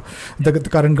it's the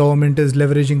current government is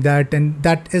leveraging that, and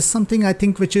that is something I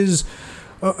think which is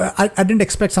I didn't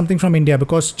expect something from India,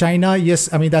 because China, yes,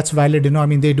 that's valid,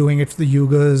 they're doing it for the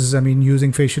Uyghurs,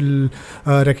 using facial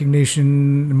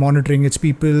recognition, monitoring its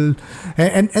people,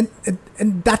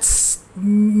 and that's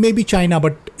maybe China,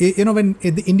 but when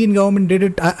the Indian government did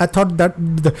it, I thought that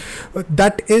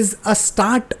that is a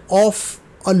start of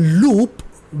a loop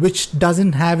which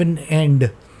doesn't have an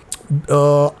end.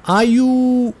 Are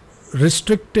you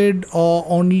restricted or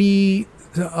only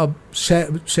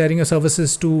sharing your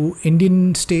services to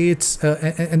Indian states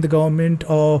and the government,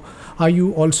 or are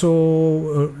you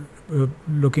also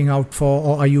looking out for,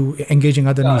 or are you engaging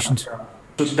other nations?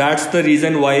 So that's the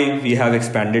reason why we have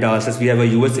expanded ourselves. We have a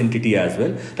US entity as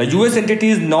well. The US entity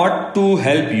is not to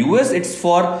help US, it's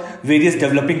for various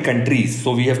developing countries.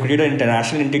 So we have created an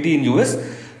international entity in US,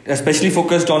 especially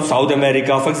focused on South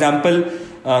America. For example,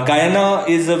 Guyana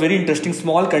is a very interesting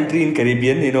small country in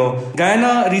Caribbean.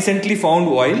 Guyana recently found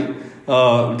oil.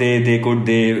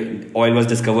 Oil was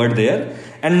discovered there,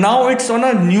 and now it's on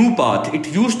a new path. It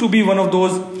used to be one of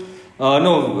those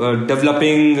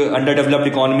developing, underdeveloped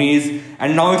economies,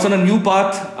 and now it's on a new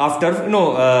path after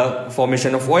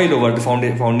formation of oil over the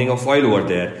founding of oil over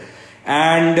there.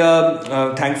 And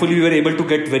thankfully we were able to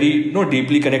get very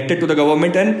deeply connected to the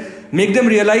government and make them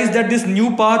realize that this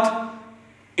new path,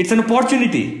 it's an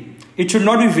opportunity. It should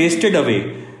not be wasted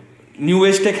away. New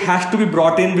age tech has to be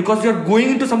brought in, because you're going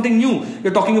into something new.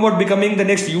 You're talking about becoming the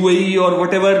next UAE or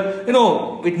whatever.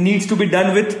 It needs to be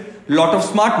done with lot of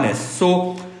smartness.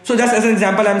 So just as an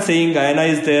example, I'm saying Guyana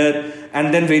is there,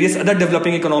 and then various other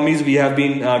developing economies. We have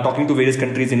been talking to various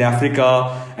countries in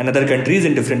Africa and other countries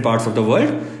in different parts of the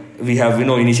world. We have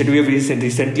initiative. We have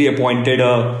recently appointed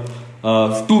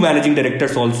two managing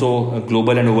directors also,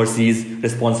 global and overseas,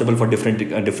 responsible for different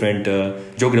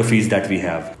geographies that we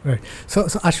have. Right. So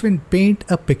Ashwin, paint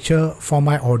a picture for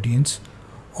my audience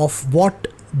of what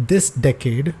this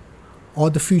decade or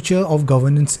the future of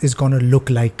governance is going to look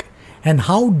like, and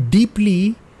how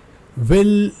deeply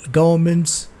will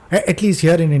governments, at least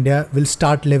here in India, will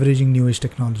start leveraging new age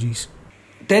technologies.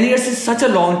 10 years is such a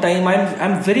long time.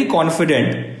 I'm very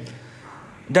confident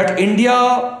that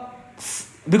India,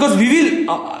 because we will,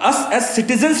 us as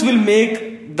citizens will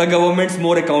make the governments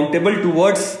more accountable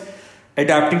towards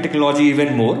adapting technology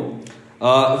even more,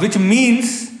 which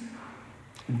means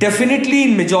definitely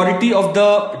in majority of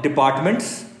the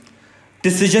departments,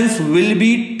 decisions will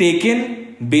be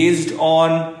taken based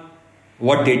on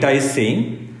what data is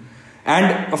saying.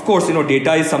 And of course,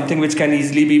 data is something which can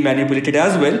easily be manipulated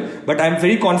as well. But I'm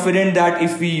very confident that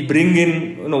if we bring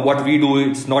in, what we do,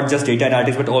 it's not just data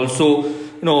analytics, but also,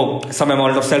 some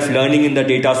amount of self-learning in the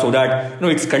data, so that,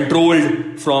 it's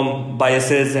controlled from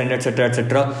biases and etc.,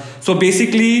 etc. So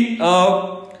basically,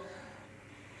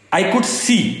 I could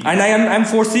see, and I'm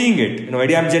foreseeing it.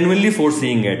 I'm genuinely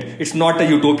foreseeing it. It's not a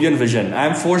utopian vision.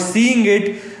 I'm foreseeing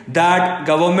it that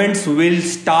governments will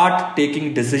start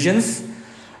taking decisions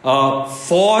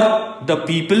for the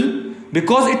people,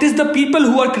 because it is the people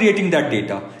who are creating that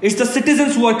data. It's the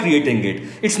citizens who are creating it.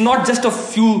 It's not just a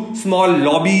few small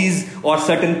lobbies or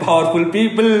certain powerful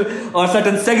people or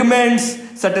certain segments,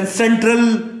 certain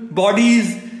central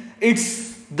bodies.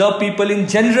 It's the people in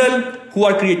general who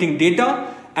are creating data,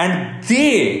 and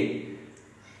they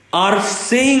are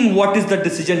saying what is the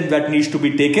decision that needs to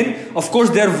be taken. Of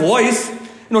course, their voice,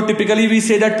 typically we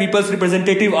say that people's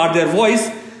representative are their voice.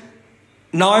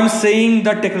 Now I'm saying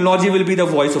that technology will be the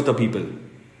voice of the people.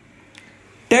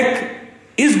 Tech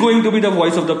is going to be the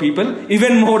voice of the people,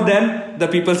 even more than the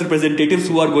people's representatives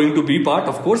who are going to be part,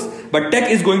 of course. But tech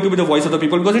is going to be the voice of the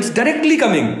people, because it's directly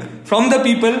coming from the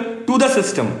people to the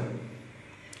system.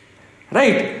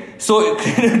 Right? So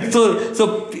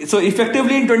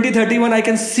effectively in 2031, I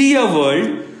can see a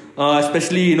world,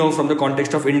 especially, from the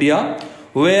context of India,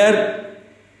 where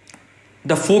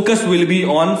the focus will be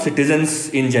on citizens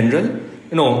in general,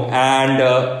 and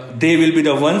they will be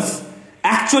the ones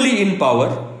actually in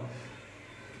power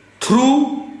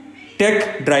through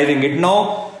tech driving it.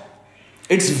 Now,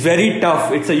 it's very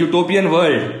tough. It's a utopian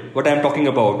world, what I'm talking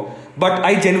about. But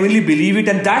I genuinely believe it,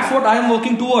 and that's what I'm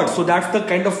working towards. So that's the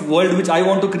kind of world which I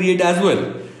want to create as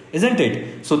well, isn't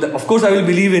it? So of course I will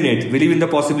believe in it, believe in the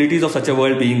possibilities of such a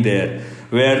world being there,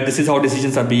 where this is how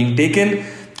decisions are being taken.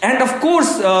 And of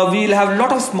course, we'll have a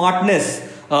lot of smartness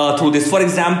through this. For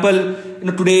example,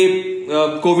 today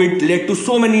COVID led to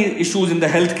so many issues in the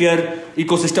healthcare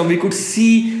ecosystem. We could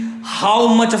see how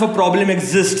much of a problem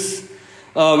exists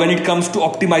when it comes to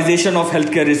optimization of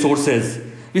healthcare resources.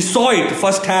 We saw it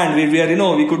firsthand.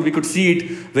 We could see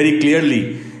it very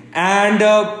clearly. And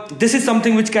this is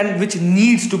something which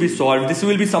needs to be solved. This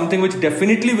will be something which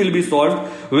definitely will be solved.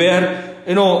 Where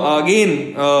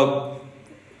again.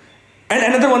 And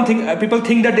another one thing, people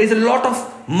think that there is a lot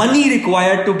of money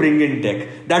required to bring in tech.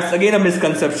 That's again a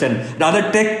misconception. Rather,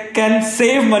 tech can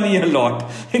save money a lot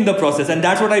in the process. And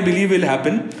that's what I believe will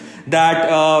happen. That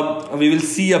we will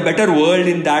see a better world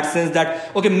in that sense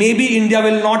that, okay, maybe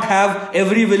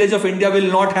every village of India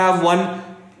will not have one,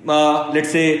 let's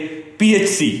say,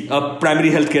 PHC, a primary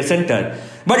healthcare center.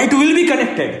 But it will be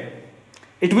connected.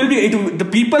 The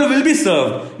people will be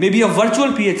served. Maybe a virtual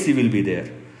PHC will be there,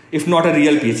 if not a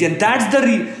real PHC. And that's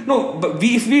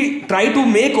if we try to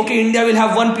make, India will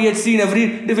have one PHC in every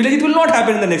village, it will not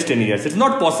happen in the next 10 years. It's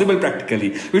not possible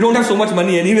practically. We don't have so much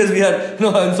money. Anyways, we are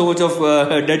in so much of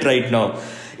debt right now.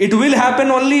 It will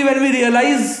happen only when we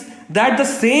realize that the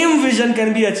same vision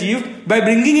can be achieved by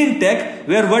bringing in tech,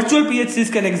 where virtual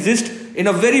PHCs can exist in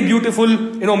a very beautiful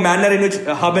manner, in which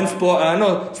a hub and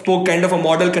spoke kind of a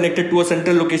model connected to a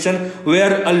central location,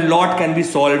 where a lot can be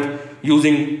solved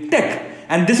using tech.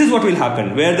 And this is what will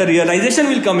happen, where the realization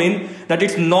will come in that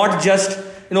it's not just,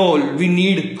 we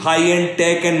need high-end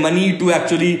tech and money to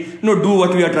actually, do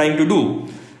what we are trying to do.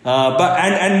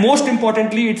 But most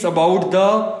importantly, it's about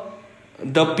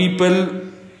the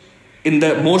people in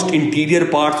the most interior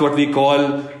parts, what we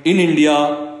call in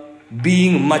India,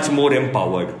 being much more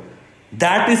empowered.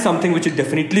 That is something which is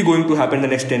definitely going to happen in the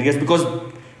next 10 years, because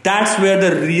that's where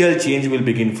the real change will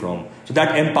begin from. So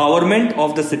that empowerment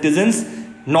of the citizens,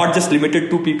 not just limited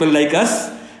to people like us,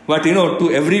 but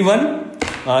to everyone,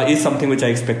 is something which I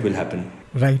expect will happen.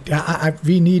 Right.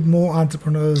 We need more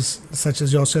entrepreneurs such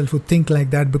as yourself who think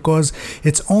like that, because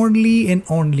it's only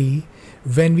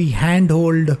when we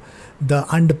handhold the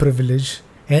underprivileged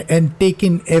and take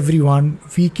in everyone,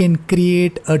 we can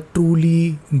create a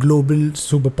truly global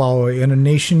superpower in a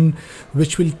nation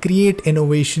which will create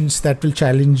innovations that will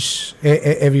challenge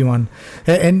everyone.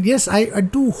 And yes, I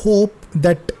do hope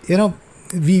that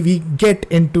we get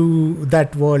into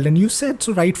that world. And you said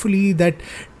so rightfully that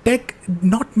tech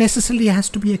not necessarily has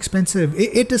to be expensive.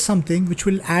 It is something which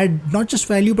will add not just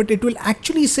value, but it will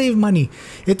actually save money.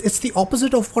 It's the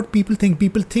opposite of what people think.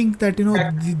 People think that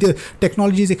the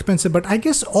technology is expensive, but I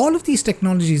guess all of these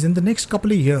technologies in the next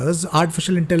couple of years,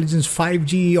 artificial intelligence,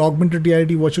 5G, augmented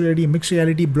reality, virtual reality, mixed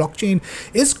reality, blockchain,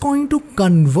 is going to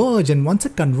converge. And once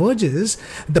it converges,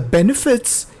 the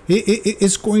benefits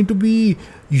is going to be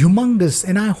humongous.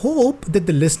 And I hope that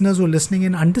the listeners who are listening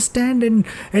and understand and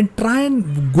try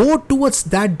and go towards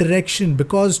that direction,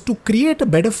 because to create a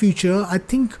better future, I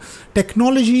think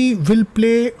technology will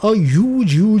play a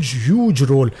huge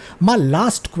role. My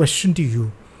last question to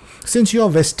you, since you are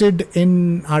vested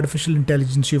in artificial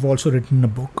intelligence, you've also written a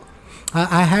book.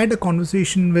 I had a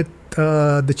conversation with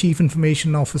the Chief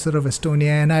Information Officer of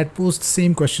Estonia, and I had posed the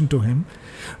same question to him.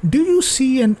 Do you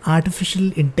see an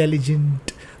artificial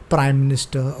intelligent Prime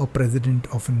Minister or President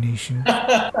of a nation?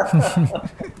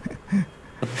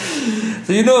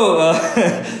 So,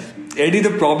 Eddie,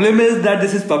 the problem is that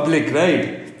this is public,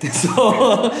 right?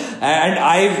 So, and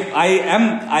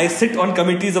I sit on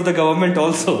committees of the government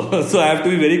also, so I have to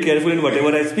be very careful in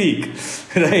whatever I speak,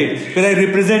 right? Because I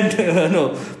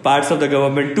represent parts of the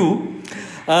government too.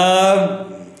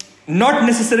 Not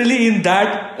necessarily in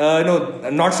that,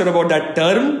 I'm not sure about that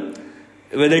term,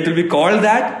 whether it will be called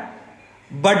that,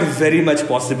 but very much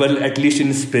possible, at least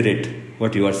in spirit,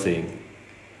 what you are saying.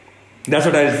 That's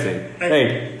what I'll say,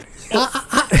 right?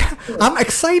 I'm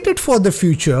excited for the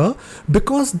future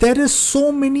because there is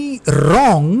so many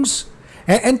wrongs,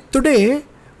 and today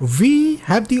we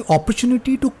have the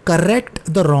opportunity to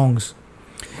correct the wrongs.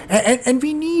 And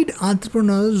we need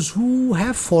entrepreneurs who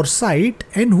have foresight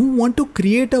and who want to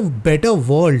create a better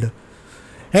world.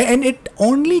 And it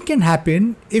only can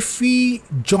happen if we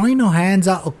join our hands,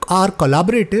 are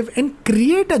collaborative, and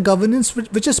create a governance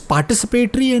which is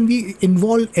participatory, and we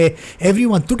involve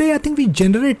everyone. Today, I think we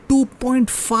generate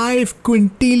 2.5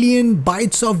 quintillion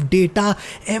bytes of data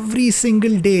every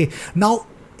single day. Now,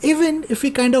 even if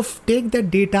we kind of take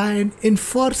that data and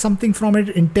infer something from it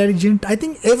intelligent, I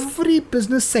think every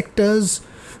business sectors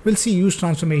will see huge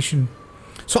transformation.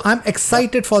 So I'm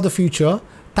excited for the future.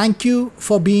 Thank you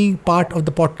for being part of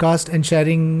the podcast and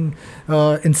sharing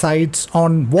insights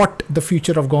on what the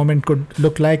future of government could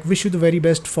look like. Wish you the very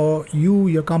best for you,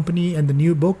 your company, and the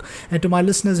new book. And to my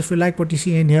listeners, if you like what you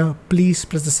see in here, please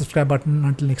press the subscribe button.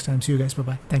 Until next time, see you guys.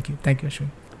 Bye-bye. Thank you. Thank you,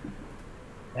 Ashwin.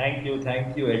 Thank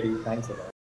you, Eddie. Thanks a lot.